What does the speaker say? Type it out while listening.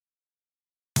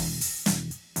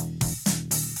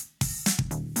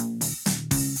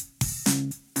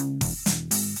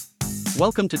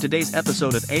Welcome to today's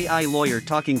episode of AI Lawyer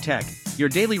Talking Tech, your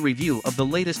daily review of the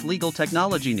latest legal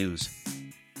technology news.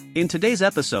 In today's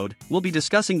episode, we'll be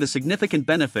discussing the significant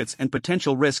benefits and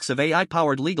potential risks of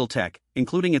AI-powered legal tech,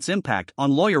 including its impact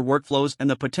on lawyer workflows and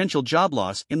the potential job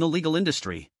loss in the legal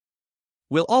industry.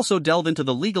 We'll also delve into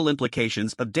the legal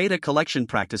implications of data collection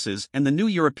practices and the new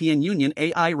European Union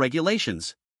AI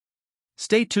regulations.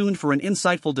 Stay tuned for an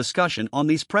insightful discussion on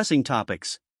these pressing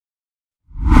topics.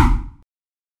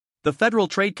 The Federal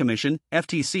Trade Commission,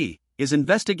 FTC, is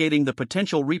investigating the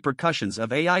potential repercussions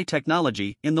of AI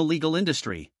technology in the legal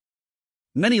industry.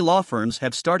 Many law firms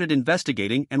have started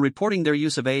investigating and reporting their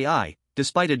use of AI,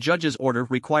 despite a judge's order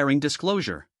requiring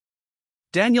disclosure.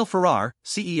 Daniel Farrar,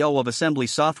 CEO of Assembly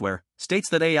Software, states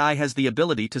that AI has the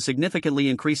ability to significantly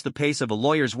increase the pace of a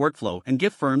lawyer's workflow and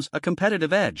give firms a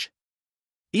competitive edge.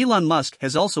 Elon Musk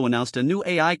has also announced a new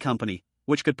AI company,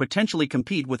 which could potentially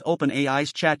compete with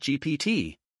OpenAI's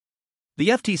ChatGPT. The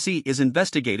FTC is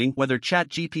investigating whether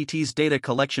ChatGPT's data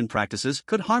collection practices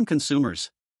could harm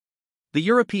consumers. The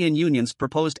European Union's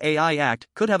proposed AI Act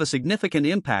could have a significant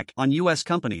impact on U.S.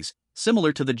 companies,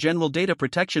 similar to the General Data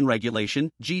Protection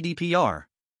Regulation, GDPR.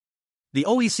 The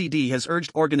OECD has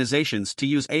urged organizations to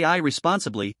use AI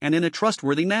responsibly and in a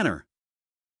trustworthy manner.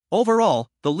 Overall,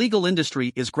 the legal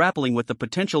industry is grappling with the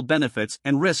potential benefits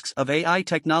and risks of AI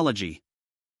technology.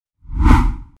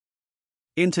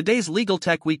 In today's Legal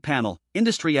Tech Week panel,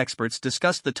 industry experts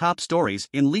discussed the top stories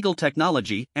in legal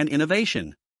technology and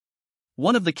innovation.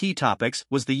 One of the key topics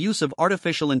was the use of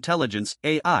artificial intelligence,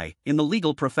 AI, in the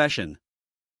legal profession.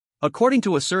 According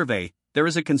to a survey, there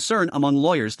is a concern among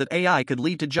lawyers that AI could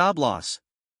lead to job loss.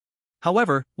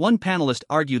 However, one panelist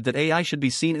argued that AI should be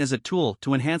seen as a tool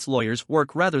to enhance lawyers'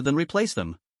 work rather than replace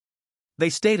them. They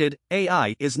stated,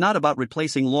 AI is not about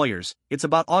replacing lawyers, it's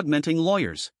about augmenting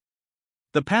lawyers.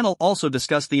 The panel also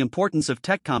discussed the importance of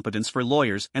tech competence for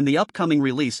lawyers and the upcoming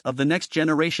release of the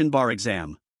next-generation bar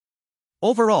exam.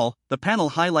 Overall, the panel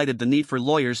highlighted the need for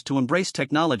lawyers to embrace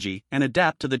technology and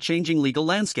adapt to the changing legal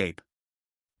landscape.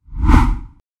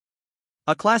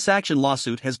 A class action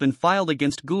lawsuit has been filed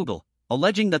against Google,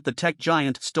 alleging that the tech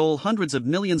giant stole hundreds of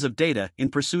millions of data in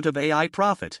pursuit of AI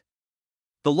profit.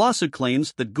 The lawsuit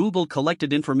claims that Google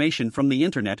collected information from the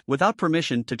internet without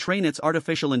permission to train its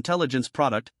artificial intelligence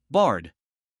product, Bard.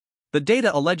 The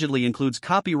data allegedly includes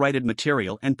copyrighted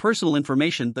material and personal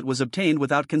information that was obtained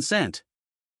without consent.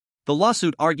 The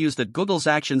lawsuit argues that Google's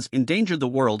actions endangered the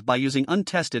world by using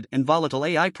untested and volatile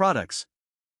AI products.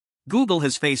 Google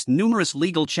has faced numerous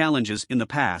legal challenges in the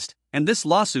past, and this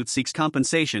lawsuit seeks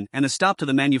compensation and a stop to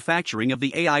the manufacturing of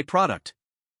the AI product.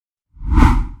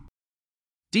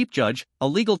 DeepJudge, a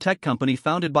legal tech company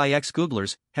founded by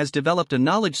ex-Googlers, has developed a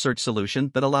knowledge search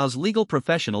solution that allows legal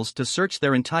professionals to search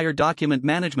their entire document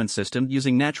management system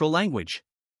using natural language.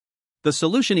 The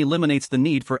solution eliminates the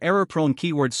need for error-prone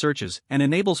keyword searches and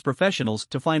enables professionals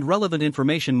to find relevant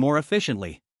information more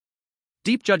efficiently.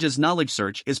 DeepJudge's knowledge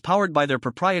search is powered by their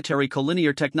proprietary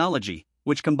collinear technology,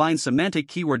 which combines semantic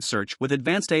keyword search with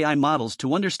advanced AI models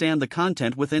to understand the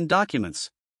content within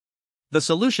documents. The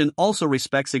solution also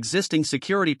respects existing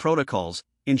security protocols,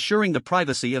 ensuring the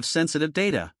privacy of sensitive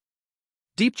data.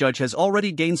 DeepJudge has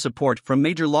already gained support from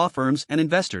major law firms and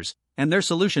investors, and their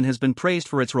solution has been praised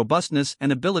for its robustness and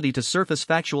ability to surface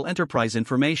factual enterprise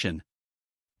information.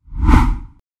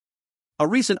 A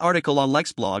recent article on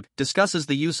LexBlog discusses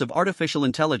the use of artificial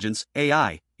intelligence,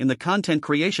 AI, in the content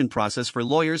creation process for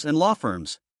lawyers and law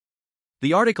firms.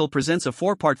 The article presents a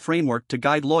four-part framework to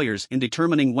guide lawyers in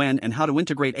determining when and how to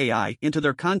integrate AI into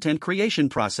their content creation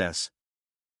process.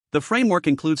 The framework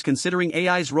includes considering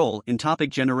AI's role in topic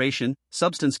generation,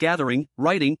 substance gathering,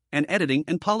 writing, and editing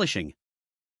and polishing.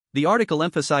 The article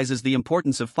emphasizes the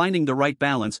importance of finding the right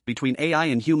balance between AI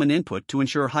and human input to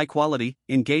ensure high-quality,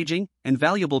 engaging, and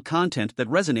valuable content that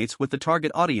resonates with the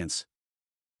target audience.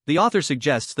 The author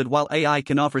suggests that while AI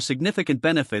can offer significant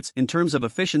benefits in terms of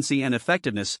efficiency and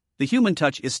effectiveness, the human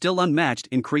touch is still unmatched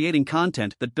in creating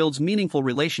content that builds meaningful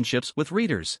relationships with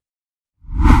readers.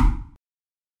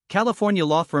 California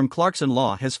law firm Clarkson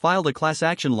Law has filed a class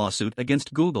action lawsuit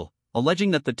against Google,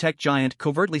 alleging that the tech giant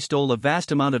covertly stole a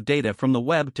vast amount of data from the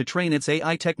web to train its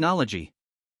AI technology.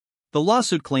 The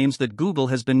lawsuit claims that Google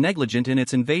has been negligent in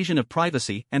its invasion of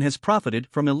privacy and has profited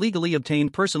from illegally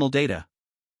obtained personal data.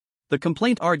 The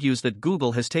complaint argues that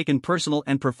Google has taken personal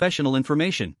and professional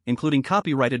information, including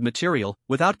copyrighted material,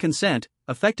 without consent,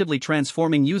 effectively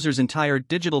transforming users' entire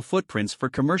digital footprints for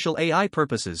commercial AI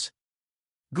purposes.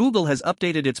 Google has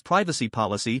updated its privacy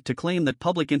policy to claim that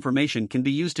public information can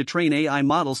be used to train AI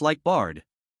models like Bard.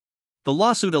 The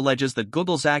lawsuit alleges that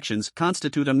Google's actions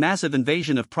constitute a massive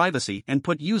invasion of privacy and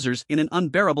put users in an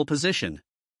unbearable position.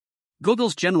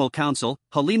 Google's general counsel,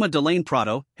 Halima Delaine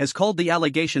Prado, has called the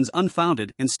allegations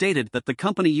unfounded and stated that the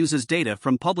company uses data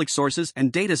from public sources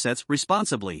and datasets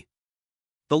responsibly.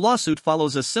 The lawsuit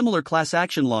follows a similar class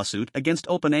action lawsuit against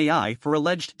OpenAI for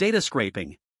alleged data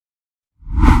scraping.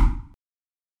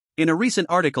 In a recent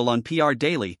article on PR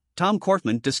Daily, Tom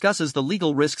Korfman discusses the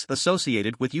legal risks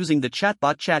associated with using the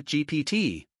chatbot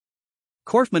ChatGPT.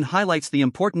 Korfman highlights the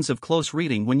importance of close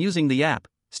reading when using the app,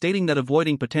 stating that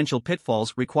avoiding potential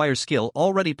pitfalls requires skill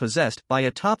already possessed by a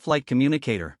top-flight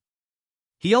communicator.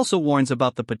 He also warns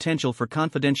about the potential for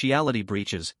confidentiality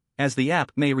breaches, as the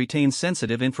app may retain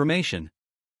sensitive information.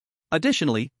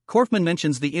 Additionally, Korfman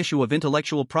mentions the issue of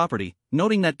intellectual property,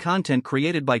 noting that content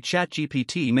created by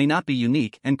ChatGPT may not be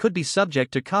unique and could be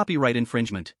subject to copyright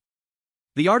infringement.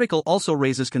 The article also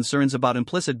raises concerns about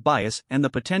implicit bias and the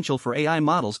potential for AI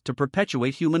models to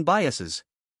perpetuate human biases.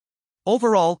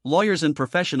 Overall, lawyers and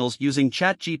professionals using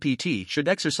ChatGPT should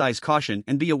exercise caution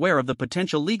and be aware of the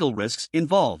potential legal risks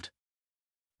involved.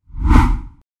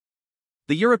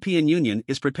 The European Union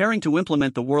is preparing to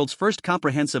implement the world's first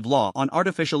comprehensive law on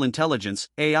artificial intelligence,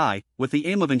 AI, with the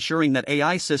aim of ensuring that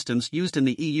AI systems used in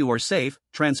the EU are safe,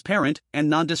 transparent, and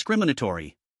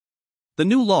non-discriminatory. The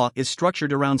new law is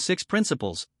structured around 6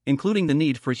 principles, including the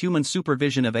need for human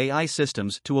supervision of AI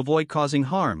systems to avoid causing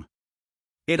harm.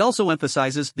 It also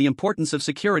emphasizes the importance of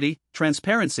security,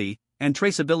 transparency, and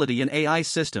traceability in AI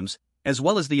systems, as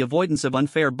well as the avoidance of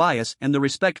unfair bias and the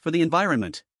respect for the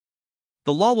environment.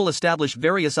 The law will establish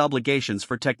various obligations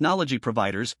for technology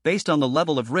providers based on the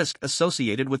level of risk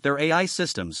associated with their AI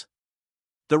systems.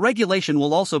 The regulation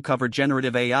will also cover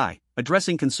generative AI,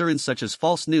 addressing concerns such as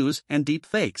false news and deep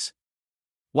fakes.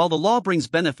 While the law brings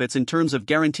benefits in terms of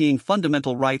guaranteeing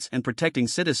fundamental rights and protecting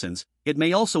citizens, it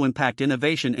may also impact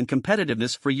innovation and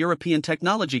competitiveness for European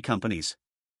technology companies.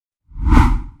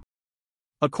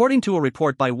 According to a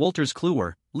report by Wolters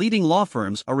Kluwer, leading law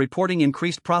firms are reporting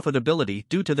increased profitability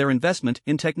due to their investment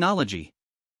in technology.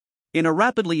 In a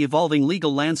rapidly evolving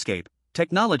legal landscape,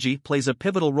 technology plays a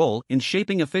pivotal role in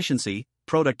shaping efficiency,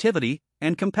 productivity,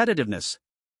 and competitiveness.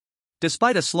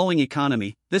 Despite a slowing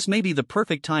economy, this may be the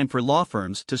perfect time for law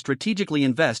firms to strategically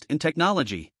invest in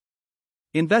technology.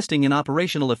 Investing in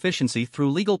operational efficiency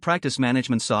through legal practice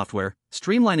management software,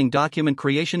 streamlining document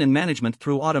creation and management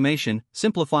through automation,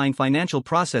 simplifying financial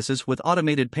processes with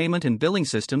automated payment and billing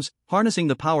systems, harnessing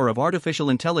the power of artificial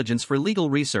intelligence for legal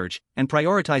research, and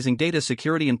prioritizing data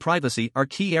security and privacy are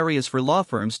key areas for law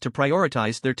firms to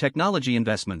prioritize their technology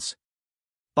investments.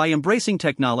 By embracing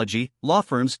technology, law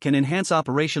firms can enhance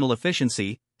operational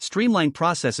efficiency, streamline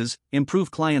processes,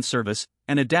 improve client service,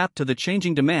 and adapt to the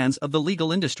changing demands of the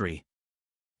legal industry.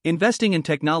 Investing in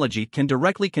technology can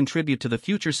directly contribute to the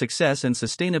future success and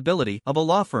sustainability of a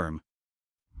law firm.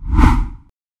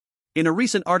 In a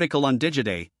recent article on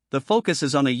Digiday, the focus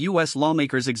is on a U.S.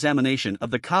 lawmaker's examination of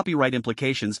the copyright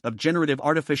implications of generative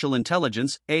artificial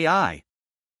intelligence, AI.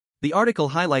 The article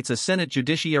highlights a Senate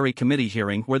Judiciary Committee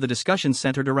hearing where the discussion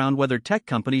centered around whether tech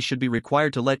companies should be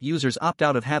required to let users opt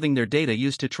out of having their data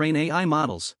used to train AI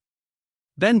models.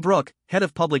 Ben Brook, head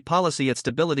of public policy at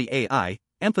Stability AI,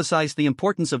 emphasized the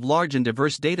importance of large and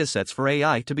diverse datasets for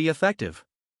AI to be effective.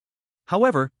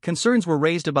 However, concerns were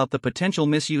raised about the potential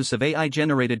misuse of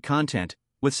AI-generated content,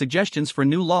 with suggestions for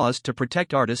new laws to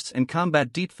protect artists and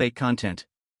combat deepfake content.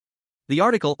 The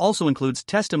article also includes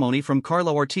testimony from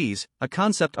Carla Ortiz, a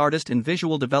concept artist and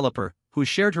visual developer, who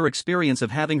shared her experience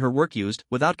of having her work used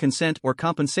without consent or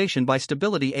compensation by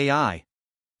Stability AI.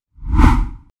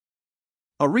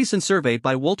 A recent survey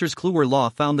by Wolters Kluwer Law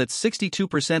found that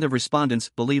 62% of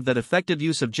respondents believe that effective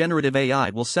use of generative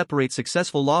AI will separate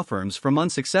successful law firms from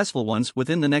unsuccessful ones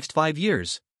within the next 5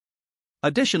 years.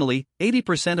 Additionally,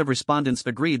 80% of respondents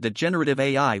agreed that generative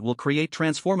AI will create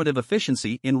transformative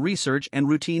efficiency in research and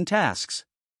routine tasks.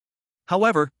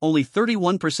 However, only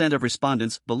 31% of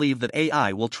respondents believe that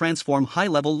AI will transform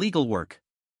high-level legal work.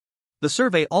 The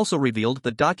survey also revealed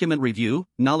that document review,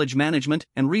 knowledge management,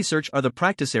 and research are the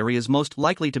practice areas most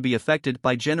likely to be affected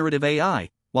by generative AI,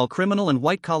 while criminal and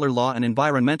white-collar law and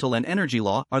environmental and energy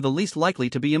law are the least likely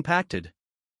to be impacted.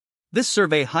 This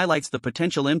survey highlights the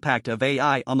potential impact of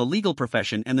AI on the legal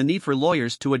profession and the need for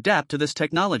lawyers to adapt to this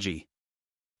technology.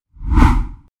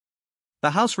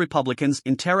 The House Republicans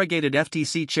interrogated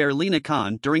FTC Chair Lina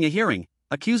Khan during a hearing,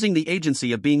 accusing the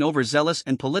agency of being overzealous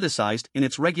and politicized in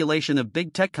its regulation of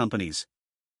big tech companies.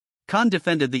 Khan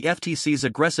defended the FTC's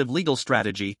aggressive legal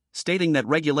strategy, stating that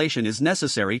regulation is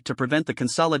necessary to prevent the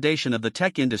consolidation of the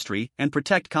tech industry and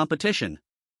protect competition.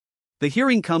 The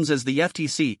hearing comes as the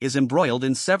FTC is embroiled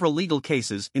in several legal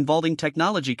cases involving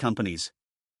technology companies.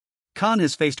 Khan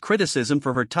has faced criticism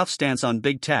for her tough stance on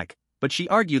big tech, but she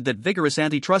argued that vigorous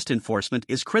antitrust enforcement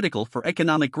is critical for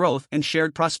economic growth and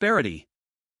shared prosperity.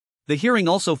 The hearing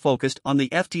also focused on the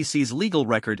FTC's legal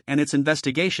record and its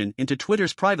investigation into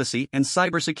Twitter's privacy and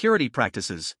cybersecurity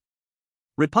practices.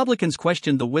 Republicans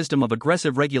questioned the wisdom of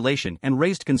aggressive regulation and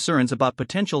raised concerns about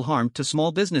potential harm to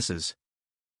small businesses.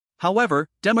 However,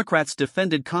 Democrats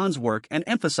defended Khan's work and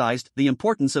emphasized the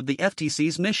importance of the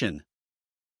FTC's mission.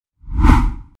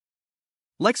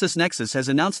 LexisNexis has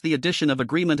announced the addition of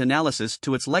agreement analysis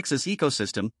to its Lexis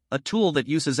ecosystem, a tool that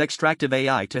uses extractive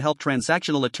AI to help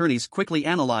transactional attorneys quickly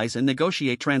analyze and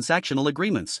negotiate transactional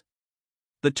agreements.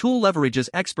 The tool leverages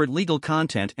expert legal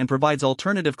content and provides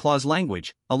alternative clause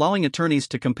language, allowing attorneys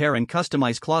to compare and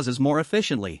customize clauses more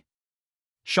efficiently.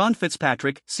 Sean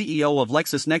Fitzpatrick, CEO of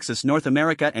LexisNexis North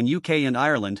America and UK and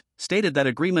Ireland, stated that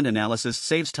agreement analysis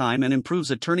saves time and improves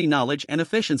attorney knowledge and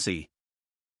efficiency.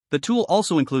 The tool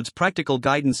also includes practical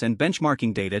guidance and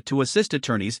benchmarking data to assist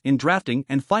attorneys in drafting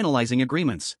and finalizing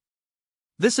agreements.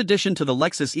 This addition to the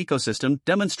Lexis ecosystem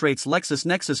demonstrates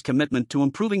LexisNexis' commitment to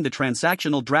improving the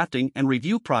transactional drafting and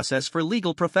review process for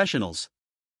legal professionals.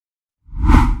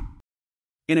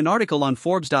 In an article on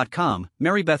Forbes.com,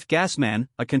 Marybeth Gassman,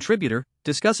 a contributor,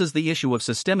 discusses the issue of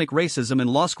systemic racism in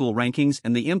law school rankings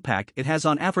and the impact it has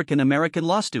on African American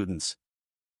law students.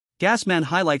 Gassman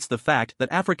highlights the fact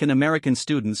that African American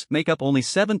students make up only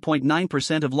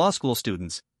 7.9% of law school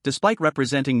students, despite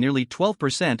representing nearly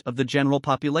 12% of the general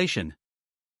population.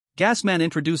 Gassman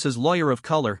introduces Lawyer of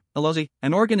Color, LOC,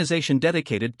 an organization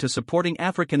dedicated to supporting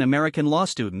African American law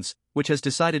students, which has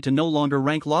decided to no longer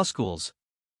rank law schools.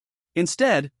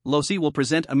 Instead, LOC will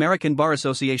present American Bar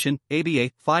Association,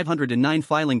 ABA, 509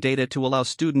 filing data to allow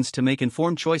students to make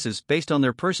informed choices based on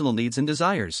their personal needs and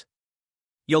desires.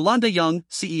 Yolanda Young,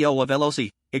 CEO of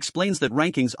LOC, explains that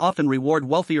rankings often reward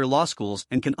wealthier law schools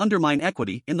and can undermine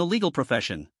equity in the legal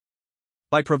profession.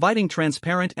 By providing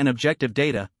transparent and objective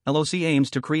data, LOC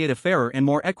aims to create a fairer and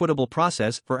more equitable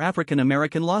process for African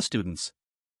American law students.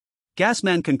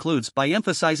 Gassman concludes by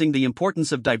emphasizing the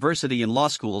importance of diversity in law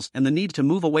schools and the need to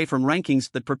move away from rankings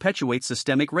that perpetuate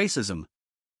systemic racism.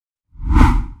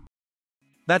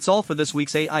 That's all for this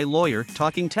week's AI Lawyer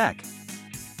Talking Tech.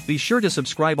 Be sure to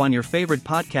subscribe on your favorite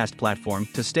podcast platform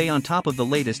to stay on top of the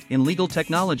latest in legal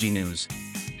technology news.